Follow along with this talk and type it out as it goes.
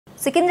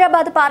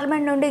Secunderabad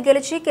parliament నుండి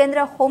గెలిచి కేంద్ర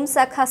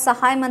హోంశాఖ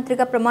సహాయ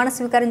మంత్రిగా ప్రమాణ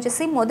స్వీకారం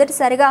చేసి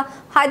మొదటిసారిగా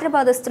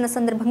హైదరాబాద్ వస్తున్న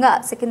సందర్భంగా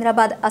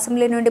సికింద్రాబాద్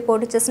అసెంబ్లీ నుండి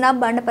పోటీ చేసిన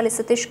బండపల్లి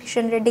సతీష్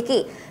కిషన్ రెడ్డికి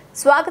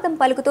స్వాగతం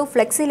పలుకుతూ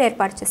ఫ్లెక్సీలు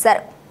ఏర్పాటు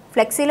చేశారు.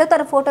 ఫ్లెక్సీలో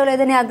తన ఫోటో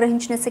లేదని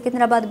ఆగ్రహించిన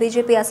Secunderabad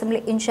BJP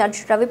assembly incharge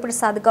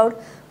Ravi Prasad Goud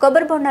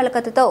కొబ్బరి బొండాల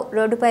కత్తితో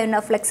రోడ్డుపై ఉన్న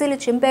ఫ్లెక్సీలు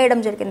చింపేయడం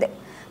జరిగింది.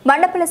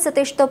 బండపల్లి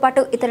సతీష్తో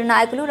పాటు ఇతర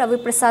నాయకులు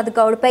రవిప్రసాద్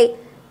గౌడ్పై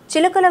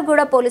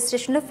చిలకలగూడ పోలీస్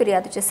స్టేషన్లో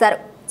ఫిర్యాదు చేశారు.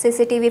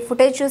 సీసీటీవీ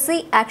ఫుటేజ్ చూసి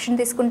యాక్షన్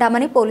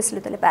తీసుకుంటామని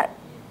పోలీసులు తెలిపారు.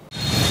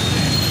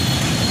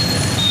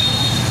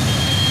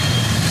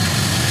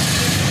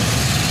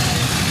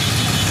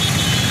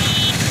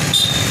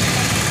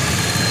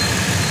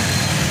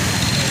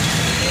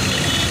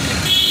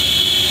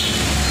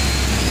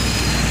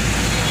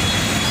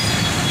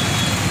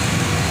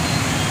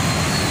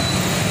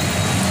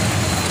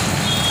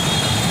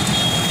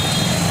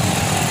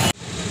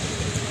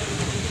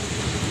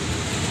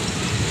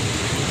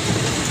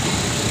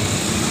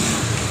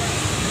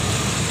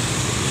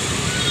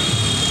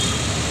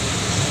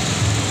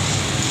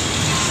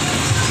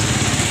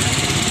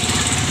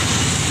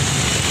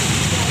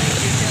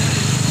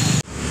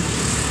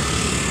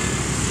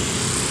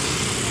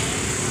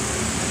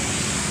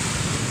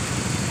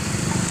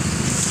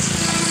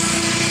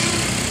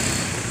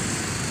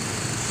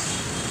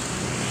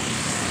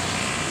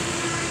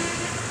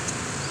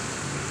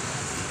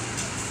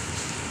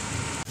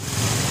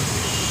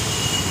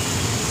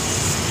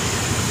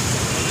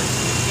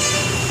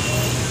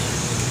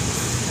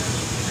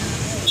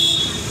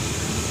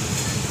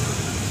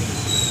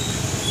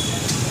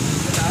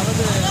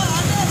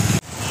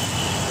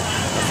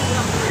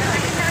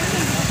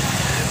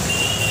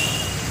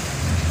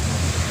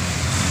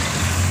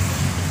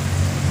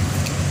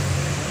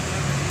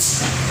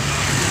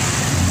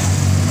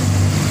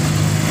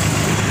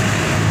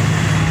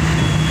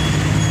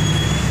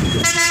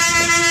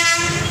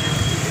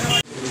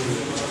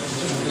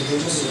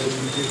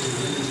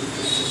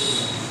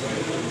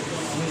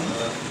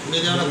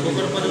 మీదేమైనా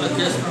కుక్కరపల్లిలో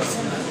కేసు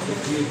నడుస్తుందా?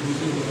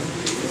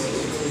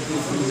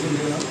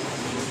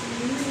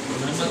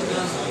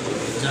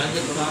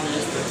 జాగ్రత్త